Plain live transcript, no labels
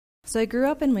So I grew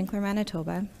up in Winkler,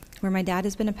 Manitoba, where my dad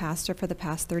has been a pastor for the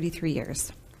past 33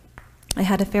 years. I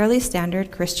had a fairly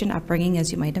standard Christian upbringing,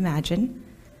 as you might imagine.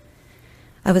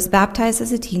 I was baptized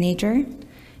as a teenager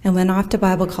and went off to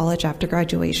Bible college after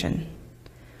graduation.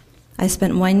 I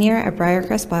spent 1 year at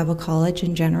Briarcrest Bible College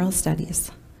in General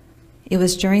Studies. It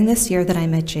was during this year that I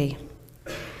met Jay.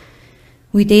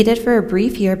 We dated for a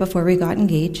brief year before we got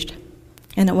engaged,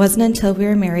 and it wasn't until we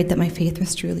were married that my faith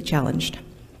was truly challenged.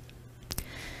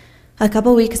 A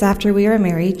couple weeks after we were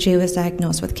married, Jay was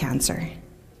diagnosed with cancer.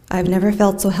 I've never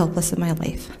felt so helpless in my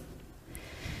life.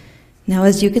 Now,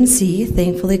 as you can see,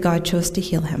 thankfully God chose to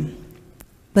heal him,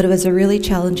 but it was a really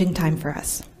challenging time for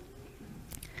us.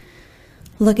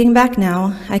 Looking back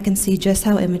now, I can see just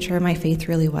how immature my faith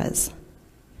really was.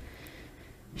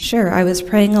 Sure, I was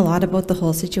praying a lot about the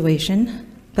whole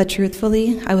situation, but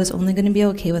truthfully, I was only going to be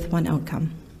okay with one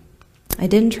outcome. I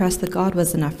didn't trust that God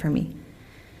was enough for me.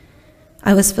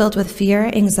 I was filled with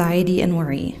fear, anxiety, and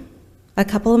worry. A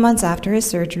couple of months after his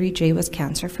surgery, Jay was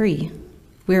cancer-free.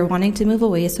 We were wanting to move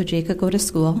away so Jay could go to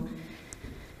school,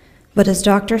 but his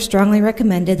doctor strongly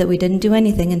recommended that we didn't do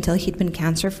anything until he'd been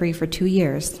cancer-free for 2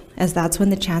 years, as that's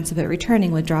when the chance of it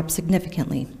returning would drop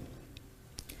significantly.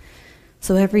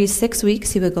 So every 6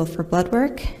 weeks, he would go for blood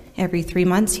work. Every 3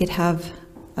 months, he'd have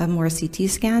more CT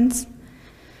scans.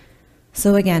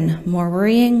 So again, more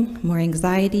worrying, more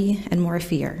anxiety, and more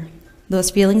fear. Those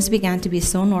feelings began to be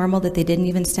so normal that they didn't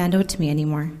even stand out to me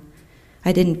anymore.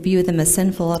 I didn't view them as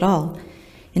sinful at all.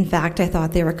 In fact, I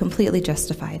thought they were completely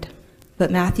justified.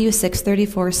 But Matthew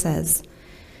 6:34 says,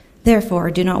 "Therefore,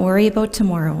 do not worry about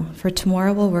tomorrow, for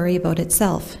tomorrow will worry about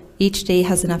itself. Each day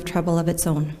has enough trouble of its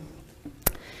own."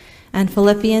 And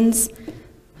Philippians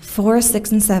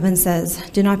 4:6-7 says,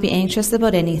 "Do not be anxious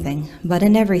about anything, but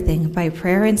in everything, by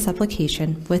prayer and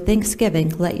supplication, with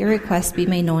thanksgiving, let your requests be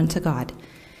made known to God.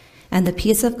 And the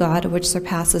peace of God, which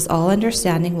surpasses all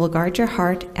understanding, will guard your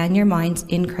heart and your minds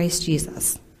in Christ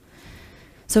Jesus."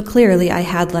 So clearly, I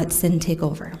had let sin take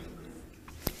over.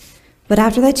 But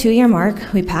after that 2-year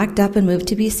mark, we packed up and moved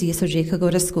to BC so Jay could go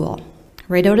to school.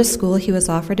 Right out of school, he was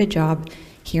offered a job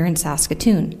here in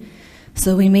Saskatoon.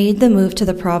 So we made the move to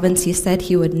the province he said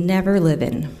he would never live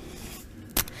in.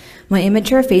 My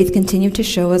immature faith continued to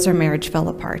show as our marriage fell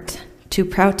apart. Too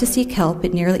proud to seek help,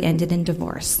 it nearly ended in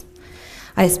divorce.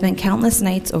 I spent countless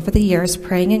nights over the years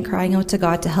praying and crying out to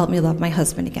God to help me love my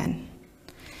husband again.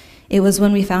 It was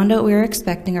when we found out we were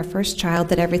expecting our first child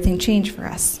that everything changed for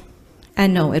us.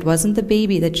 And no, it wasn't the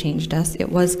baby that changed us,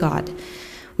 it was God.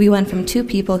 We went from 2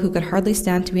 people who could hardly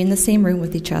stand to be in the same room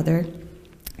with each other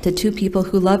to 2 people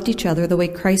who loved each other the way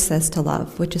Christ says to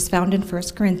love, which is found in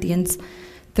 1 Corinthians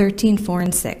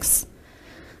 13:4-6.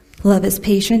 Love is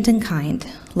patient and kind.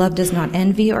 Love does not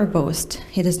envy or boast.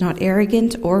 It is not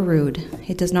arrogant or rude.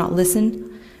 It does not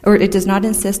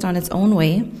insist on its own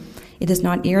way. It is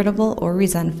not irritable or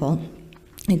resentful.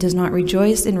 It does not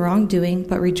rejoice in wrongdoing,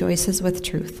 but rejoices with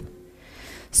truth.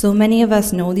 So many of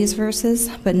us know these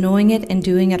verses, but knowing it and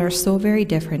doing it are so very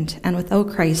different, and without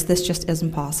Christ, this just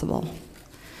isn't possible.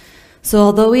 So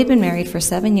although we had been married for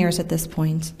 7 years at this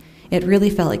point, it really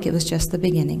felt like it was just the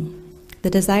beginning. The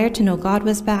desire to know God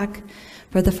was back.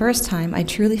 For the first time, I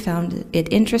truly found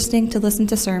it interesting to listen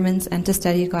to sermons and to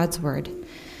study God's Word.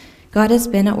 God has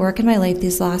been at work in my life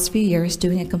these last few years,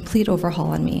 doing a complete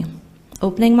overhaul on me,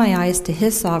 opening my eyes to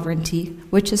His sovereignty,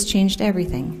 which has changed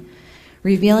everything,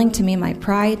 revealing to me my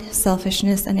pride,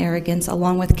 selfishness, and arrogance,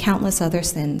 along with countless other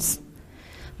sins.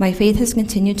 My faith has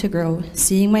continued to grow,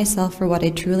 seeing myself for what I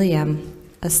truly am,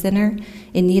 a sinner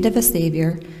in need of a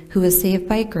Savior who is saved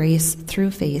by grace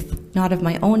through faith, not of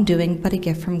my own doing, but a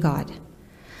gift from God.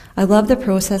 I love the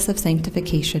process of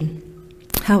sanctification,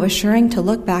 how assuring to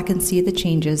look back and see the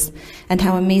changes, and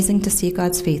how amazing to see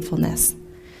God's faithfulness.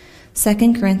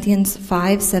 2 Corinthians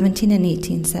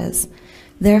 5:17-18 says,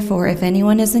 "Therefore, if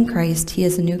anyone is in Christ, he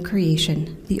is a new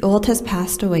creation. The old has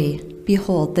passed away.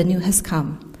 Behold, the new has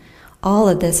come. All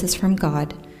of this is from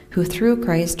God, who through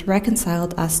Christ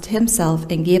reconciled us to himself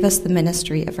and gave us the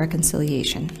ministry of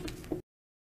reconciliation."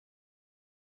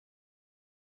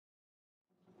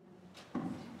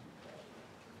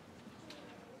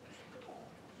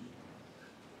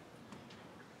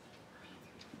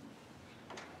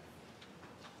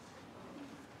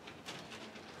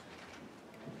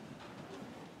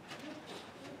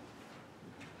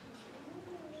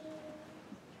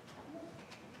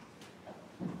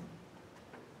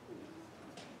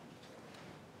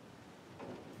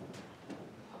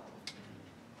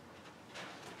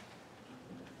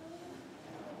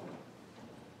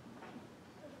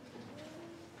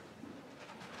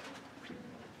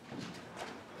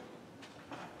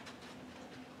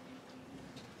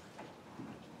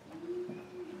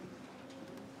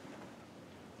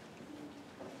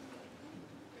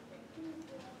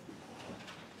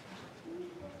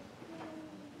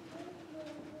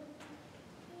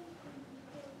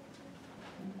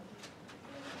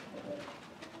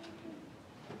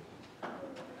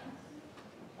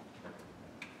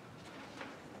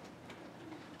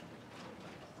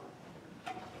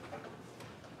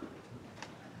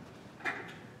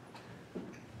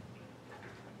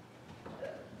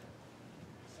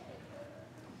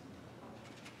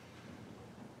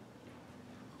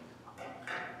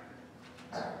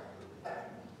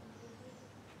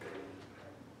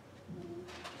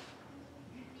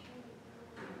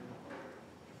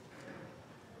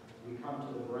 come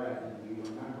to the bread and we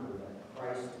remember that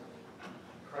Christ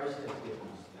has given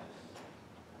us this.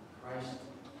 Christ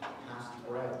passed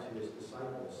bread to his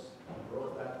disciples,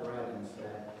 broke that bread and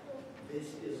said,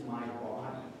 "This is my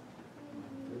body,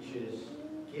 which is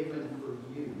given for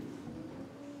you.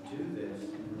 Do this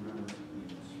in remembrance of me."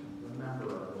 Remember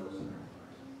our Lord's sacrifice.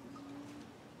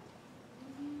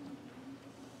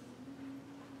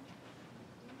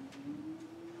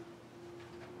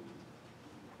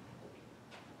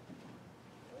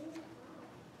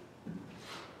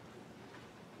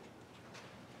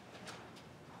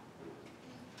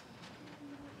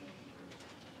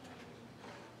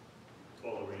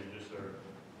 Father, we just are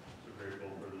so grateful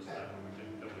for this time when we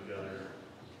can come together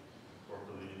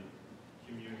corporately,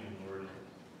 communion, Lord.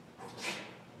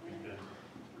 We can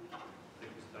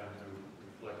take this time to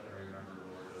reflect and remember,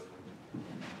 Lord, of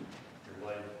your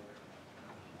life,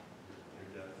 your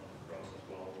death on the cross as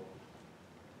well.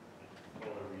 And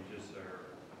Father, we just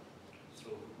are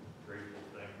so grateful,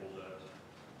 thankful that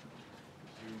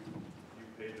you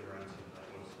paid the ransom that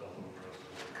was held over us,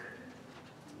 Lord.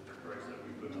 The price that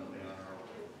we could not pay on our own.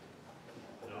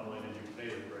 Not only did you pay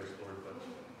the price, Lord, but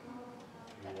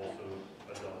you also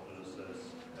adopted us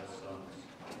as sons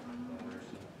and daughters.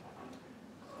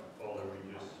 Father, we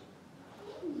just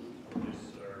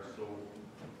are so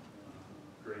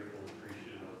grateful,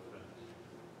 appreciative, and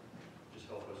just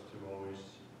help us to always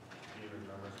be in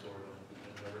remembrance, Lord,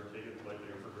 and never take it lightly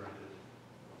or for granted.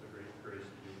 The great grace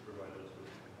that you provided us with.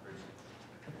 Grace.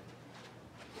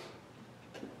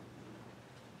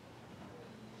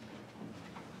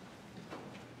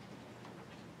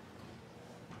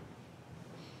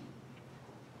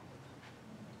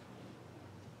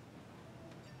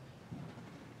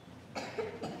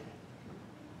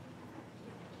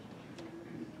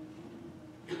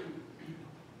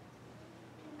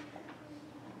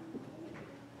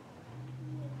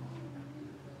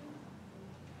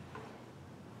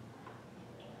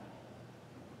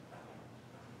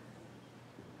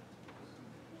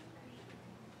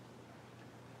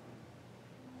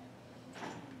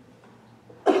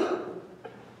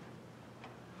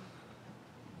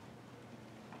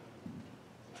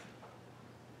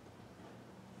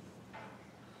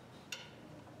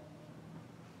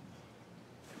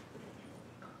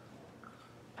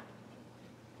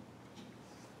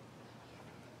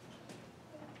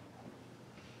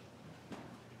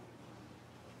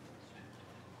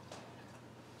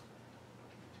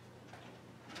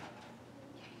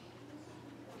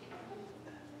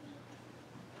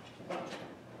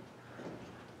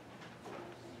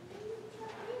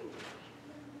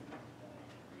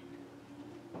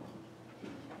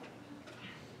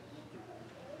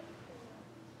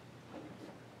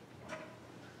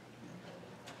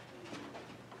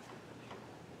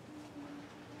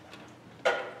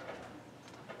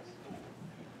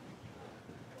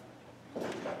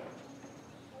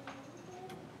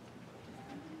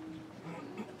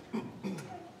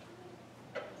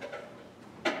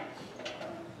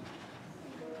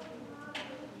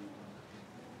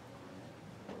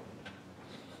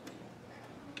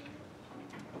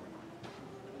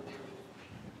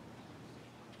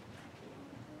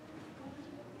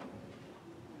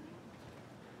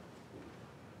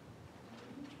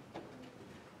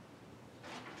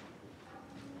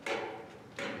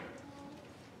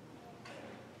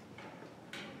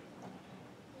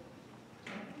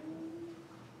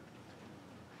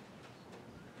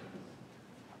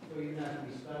 So even as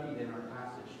we studied in our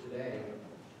passage today,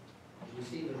 we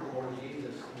see that the Lord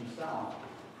Jesus himself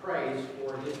prays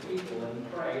for his people, and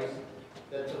he prays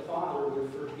that the Father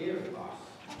would forgive us.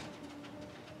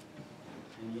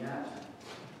 And yet,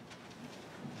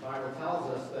 the Bible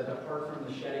tells us that apart from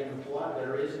the shedding of blood,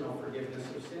 there is no forgiveness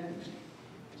of sins.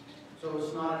 So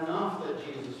it's not enough that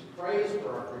Jesus prays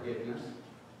for our forgiveness.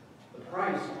 The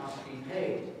price must be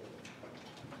paid.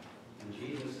 And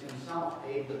Jesus himself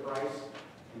paid the price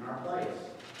in our place,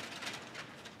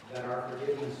 that our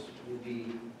forgiveness would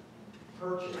be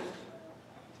purchased.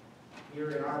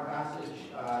 Here in our passage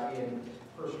in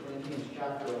 1 Corinthians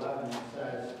chapter 11, it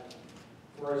says,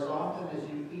 "For as often as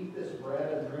you eat this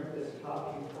bread and drink this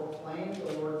cup, you proclaim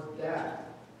the Lord's death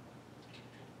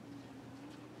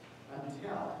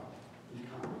until he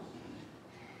comes."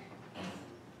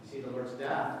 You see, the Lord's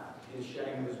death, his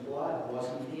shedding of his blood,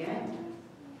 wasn't the end.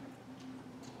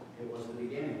 It was the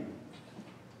beginning.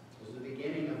 It was the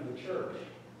beginning of the church.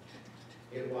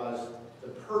 It was the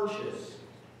purchase.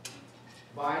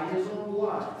 By his own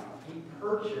blood, he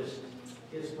purchased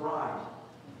his bride.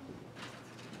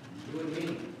 You and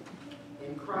me,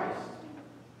 in Christ,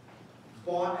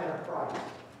 bought at a price.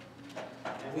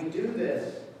 And we do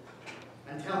this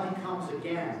until he comes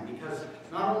again, because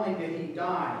not only did he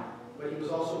die, but he was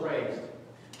also raised.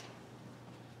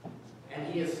 And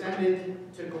he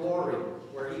ascended to glory,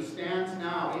 where he stands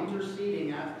now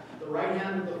interceding at the right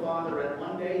hand of the Father, and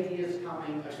one day he is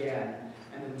coming again.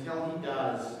 And until he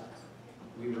does,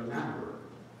 we remember.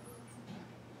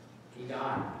 He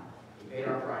died. He paid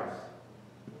our price.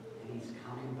 And he's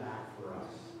coming back for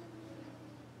us.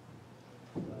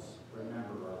 Let's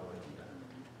remember our Lord.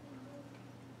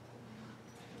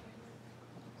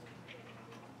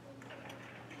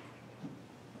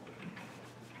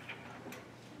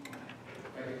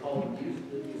 I could call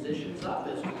the musicians up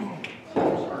as we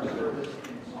close our service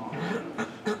in song.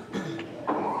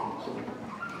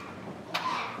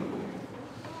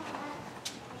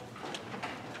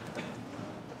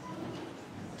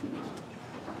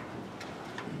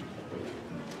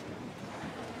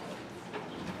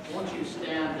 Won't you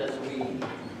stand as we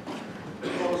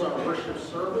close our worship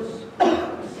service,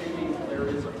 singing "There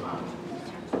Is a Fountain."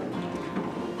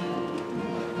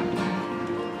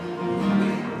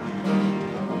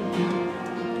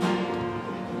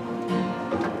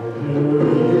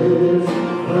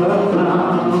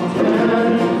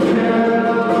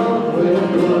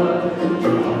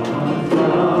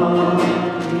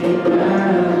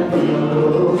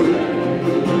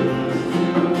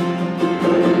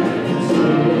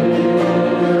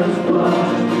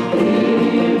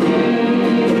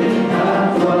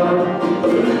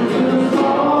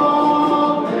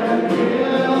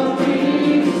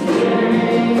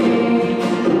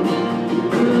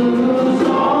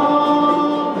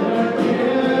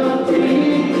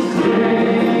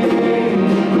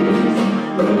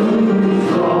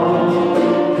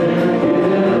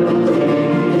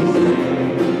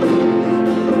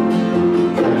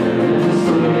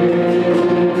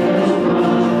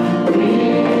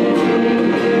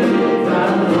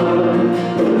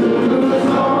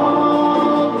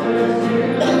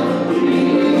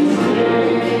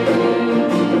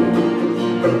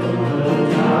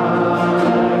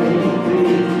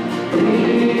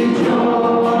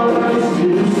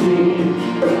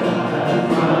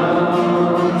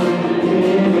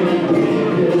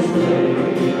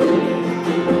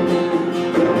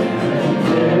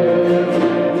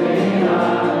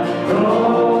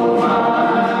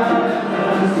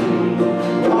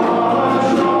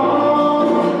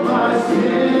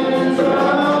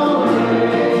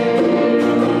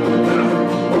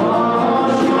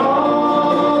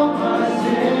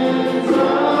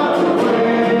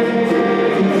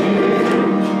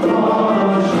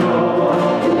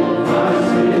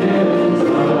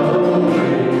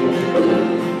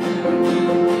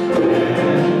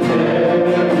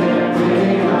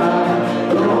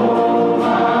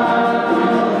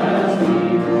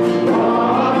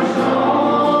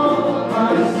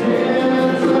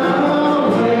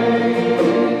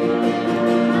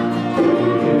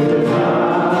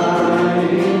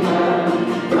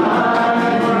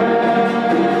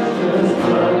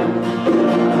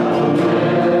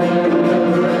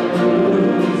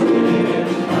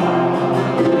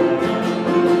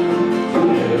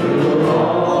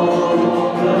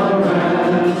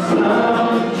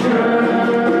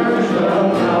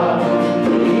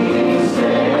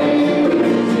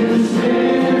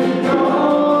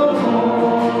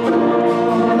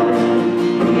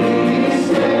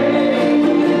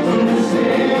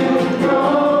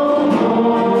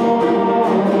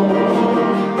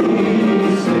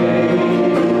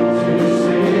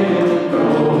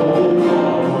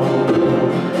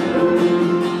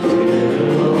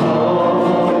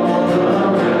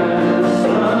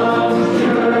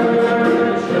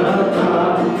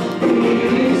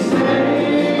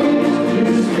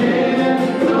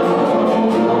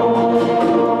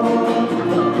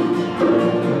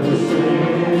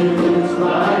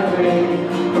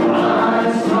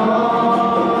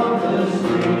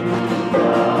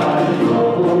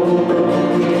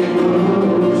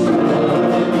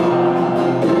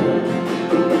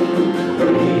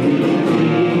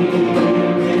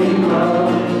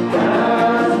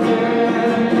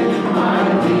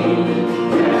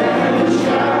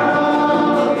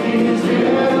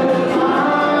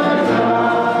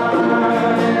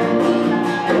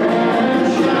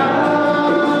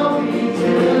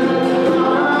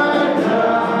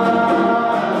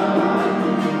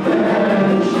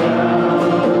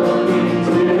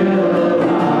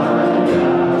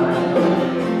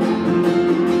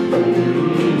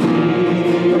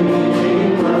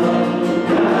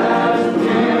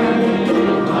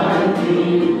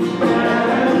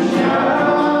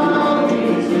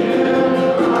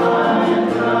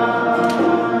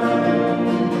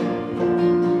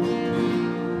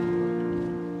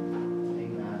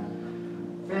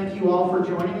 you all for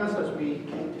joining us as we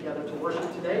came together to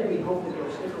worship today. We hope that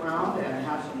you'll stick around and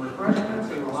have some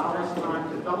refreshments and allow us time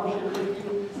to fellowship with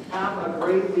you. Have a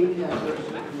great weekend as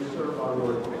you serve our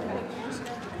Lord today.